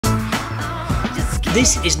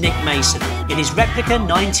This is Nick Mason in his replica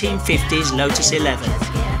 1950s Lotus 11.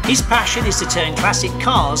 His passion is to turn classic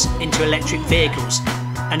cars into electric vehicles,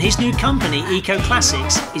 and his new company, Eco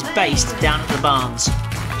Classics, is based down at the Barns.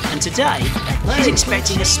 And today, he's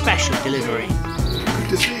expecting a special delivery. Good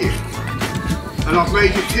to see you. And I've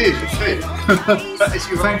made you tears, you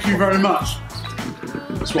see. Thank you very much.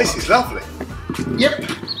 This is lovely. Yep.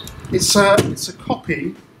 It's a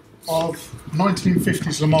copy of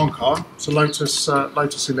 1950s Le Mans car. It's a Lotus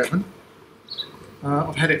Lotus 11.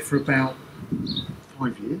 I've had it for about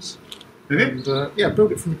 5 years. And yeah,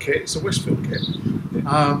 built it from the kit. It's a Westfield kit.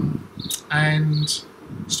 And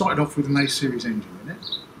started off with an A series engine in it.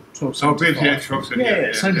 Oh, big, yeah,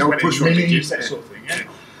 same as when it was minis, that sort of thing.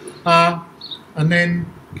 Yeah. And then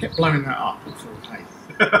kept blowing that up. I thought, hey,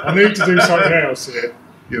 I need to do something else here.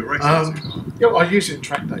 You're racing. Yeah, I use it in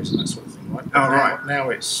track days and that sort of thing. Right? Oh, right.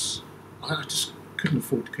 Now it's, I just couldn't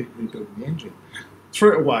afford to keep rebuilding the engine.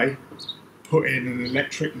 Threw it away, put in an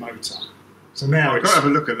electric motor. So now it's got to have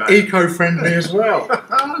a look at that. Eco-friendly as well.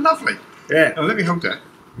 Oh, lovely. Yeah. Oh, let me hold that.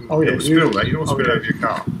 Oh, yeah. Don't spill that. You don't want to spill over your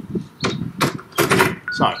car.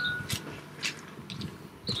 So.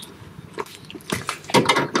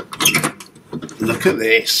 Look at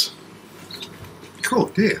this. Oh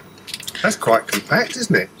dear. That's quite compact,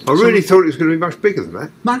 isn't it? I really thought it was going to be much bigger than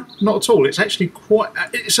that. No, not at all. It's actually quite,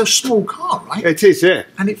 it's a small car, right? It is, yeah.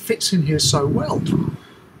 And it fits in here so well.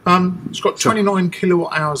 It's got 29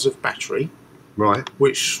 kilowatt hours of battery. Right.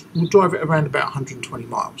 Which will drive it around about 120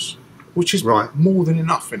 miles. Which is right. more than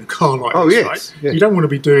enough in a car like this, yes. right? Yeah. You don't want to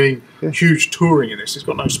be doing huge touring in this. It's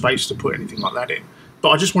got no space to put anything like that in. But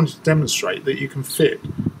I just wanted to demonstrate that you can fit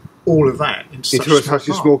all of that into such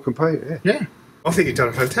a small component. Yeah. I think you've done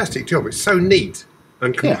a fantastic job. It's so neat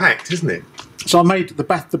and compact, isn't it? So I made the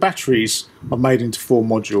batteries. I've made into 4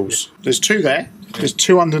 modules. Yeah. There's 2 there. There's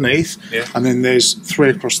 2 underneath, and then there's 3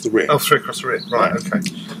 across the rear. Oh, 3 across the rear. Right. Okay.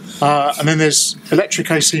 And then there's electric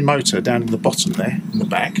AC motor down in the bottom there, in the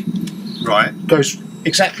back. Right. Goes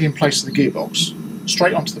exactly in place of the gearbox,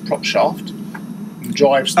 straight onto the prop shaft, and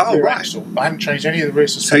drives the rear axle. I haven't changed any of the rear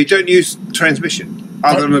suspension. So you don't use transmission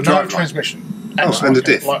other than a drive? No transmission. Acts and the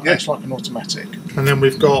diff. Acts like an automatic. And then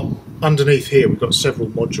we've got, underneath here, we've got several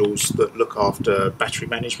modules that look after battery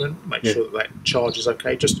management, make sure that that charges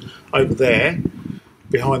okay. Just over there,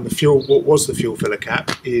 behind the fuel, what was the fuel filler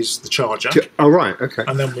cap, is the charger. Oh, right, okay.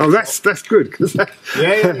 And then that's good. Cause that,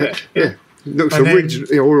 yeah. It looks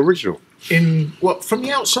original. From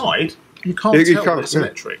the outside, you can't tell it's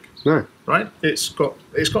electric. No. Right? It's got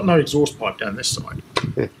no exhaust pipe down this side.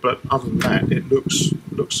 Yeah. But other than that, it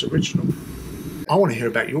looks original. I want to hear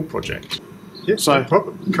about your project. Yeah, so no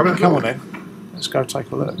problem. Come on then. Let's go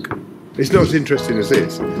take a look. It's not as interesting as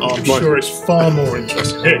this. I'm sure it's far more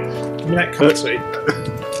interesting. Here, give me that cup of tea.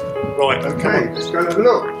 Right, okay, let's go and have a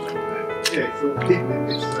look. Yeah, it's all hidden in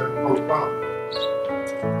this old bar.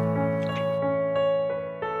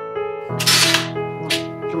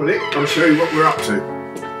 Come on, Nick, I'll show you what we're up to.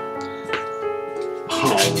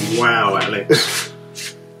 Oh, wow, Alex.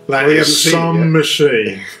 That is some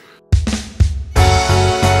machine.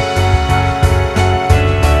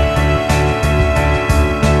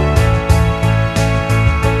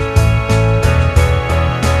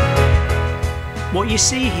 What you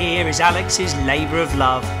see here is Alex's labour of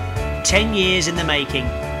love. 10 years in the making.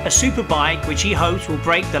 A superbike which he hopes will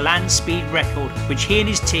break the land speed record which he and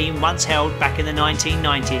his team once held back in the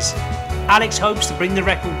 1990s. Alex hopes to bring the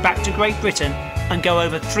record back to Great Britain and go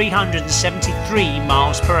over 373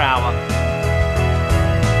 miles per hour.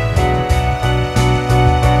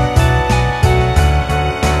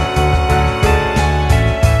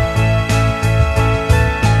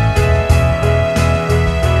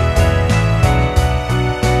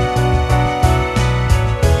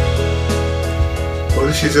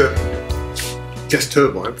 This is a gas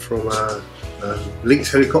turbine from a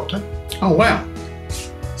Lynx helicopter. Oh wow!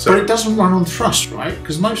 So, but it doesn't run on thrust, right?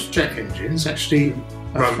 Because most jet engines actually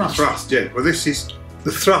run thrust. Yeah. Well, this is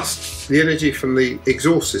the thrust. The energy from the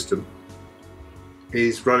exhaust system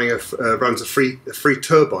is running runs a free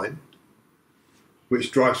turbine,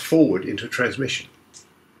 which drives forward into a transmission.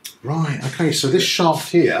 Right. Okay. So this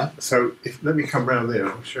shaft here. So let me come round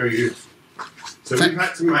there. I'll show you. So we've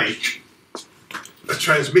had to make a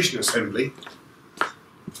transmission assembly.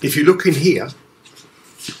 If you look in here,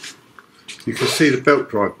 you can see the belt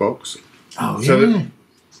drive box. Oh, so yeah.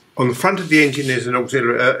 On the front of the engine is an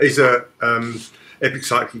auxiliary, epic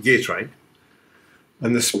cyclic gear train,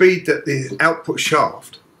 and the speed that the output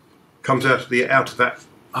shaft comes out of that.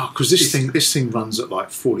 Oh, because this thing runs at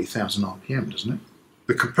like 40,000 RPM, doesn't it?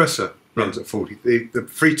 The compressor runs at 40. The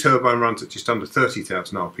free turbine runs at just under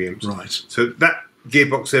 30,000 RPMs. Right. So that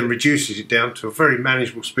gearbox then reduces it down to a very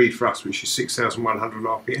manageable speed for us, which is 6,100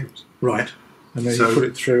 RPMs. Right. And then So- you put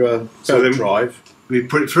it through a so belt then- drive. We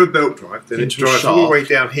put it through a belt drive, then it Into a drives all the way shaft.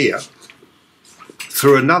 down here,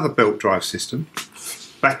 through another belt drive system,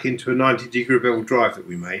 back into a 90-degree belt drive that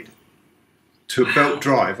we made, to a belt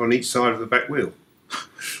drive on each side of the back wheel.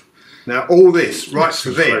 Now all this, right That's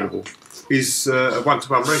to there, incredible. is a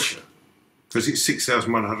 1-to-1 ratio, because it's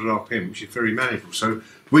 6,100 RPM, which is very manageable. So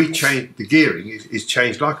we changed, the gearing is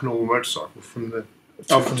changed like a normal motorcycle from the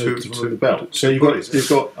From the belt. So you've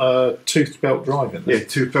got a toothed belt drive in there. yeah,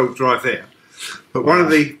 2 belt drive there. But one of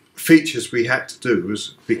the features we had to do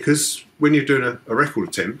was, because when you're doing a record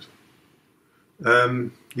attempt,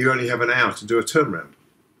 you only have an hour to do a turnaround.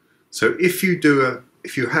 So if you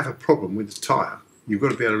have a problem with the tyre, you've got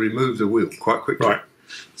to be able to remove the wheel quite quickly. Right.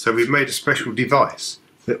 So we've made a special device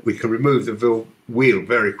that we can remove the wheel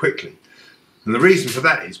very quickly. And the reason for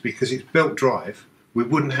that is because it's belt drive, we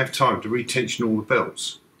wouldn't have time to retension all the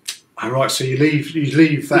belts. Oh, right, so you leave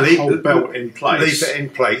that whole belt in place. Leave it in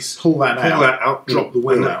place. Pull that out, drop the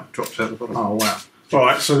wheel and out. it drops out the bottom. Oh, wow. All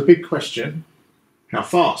right, so the big question, how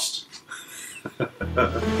fast?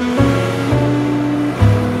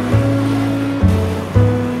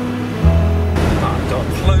 I've got a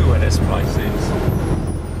clue where this place is.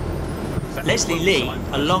 Leslie Lee,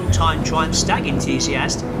 a long-time Triumph Stag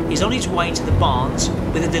enthusiast, is on his way to the barns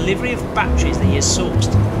with a delivery of batteries that he has sourced.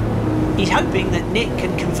 He's hoping that Nick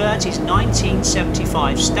can convert his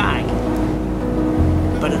 1975 Stag,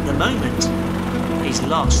 but at the moment, he's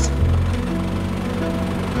lost.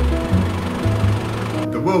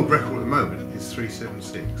 The world record at the moment is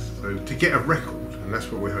 376. So to get a record, and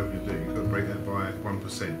that's what we're hoping to do, you've got to break that by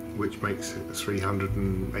 1%, which makes it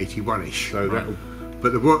 381-ish. So that'll.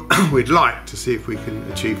 But we'd like to see if we can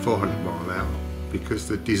achieve 400 miles an hour, because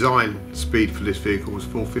the design speed for this vehicle was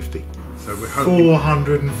 450. So we're hoping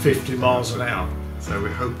 450 miles an hour. So we're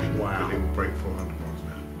hoping Wow. that it will break 400 miles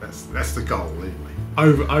an hour. That's the goal anyway.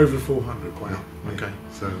 Over 400, wow. Yeah. Okay.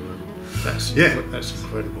 So That's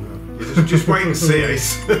incredible. just wait and see,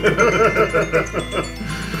 Ace.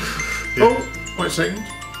 Oh, wait a second.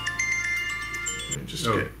 Let me just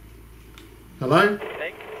get. Hello?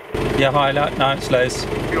 Yeah, hi, no, it's Les.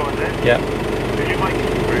 You're on there. Yeah. Did you make it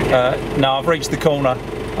through? No, I've reached the corner.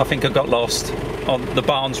 I think I got lost. The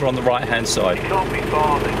barns are on the right-hand side. You can't be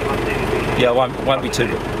far then, can't you? Yeah, won't be too.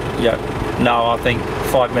 Yeah. No, I think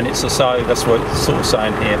 5 minutes or so. That's what it's sort of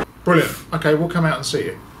saying here. Brilliant. Okay, we'll come out and see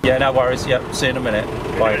you. Yeah, no worries. Yeah, see you in a minute.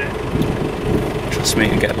 Bye. Trust me,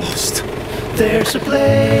 you get lost. There's a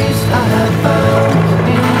place I have found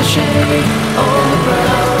in the shade on the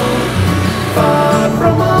ground, far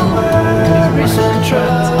from all worries and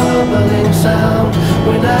troubling sound.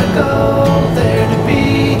 When I go there to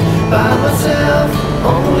be by myself,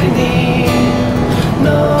 only need.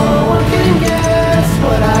 No one can guess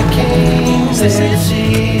what I came there to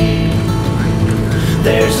see.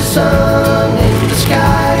 There's a sun in the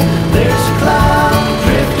sky, there's a cloud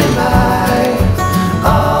drifting by.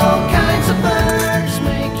 All kinds of birds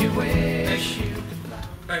make you wish you could fly.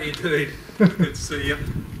 How you doing? Good to see you.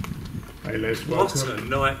 Hey Les, What welcome. a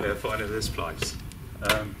nightmare finding this place.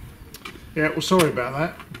 Yeah, well, sorry about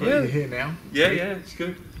that. But Yeah. you're here now. Yeah, it's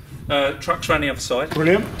good. Trucks around the other side.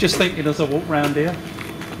 Brilliant. Just thinking as I walk round here,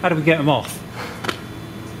 how do we get them off?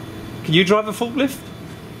 Can you drive a forklift?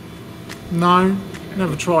 No,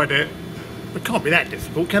 never tried it. It can't be that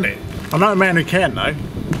difficult, can it? I know a man who can, though.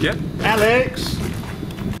 Yeah. Alex!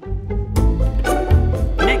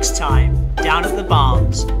 Next time, down at the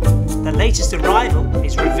barns, the latest arrival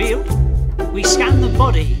is revealed. We scan the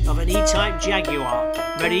body of an E-Type Jaguar,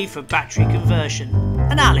 ready for battery conversion,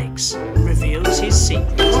 and Alex reveals his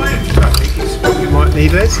secret. I think it's what you might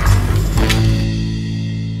need, Les.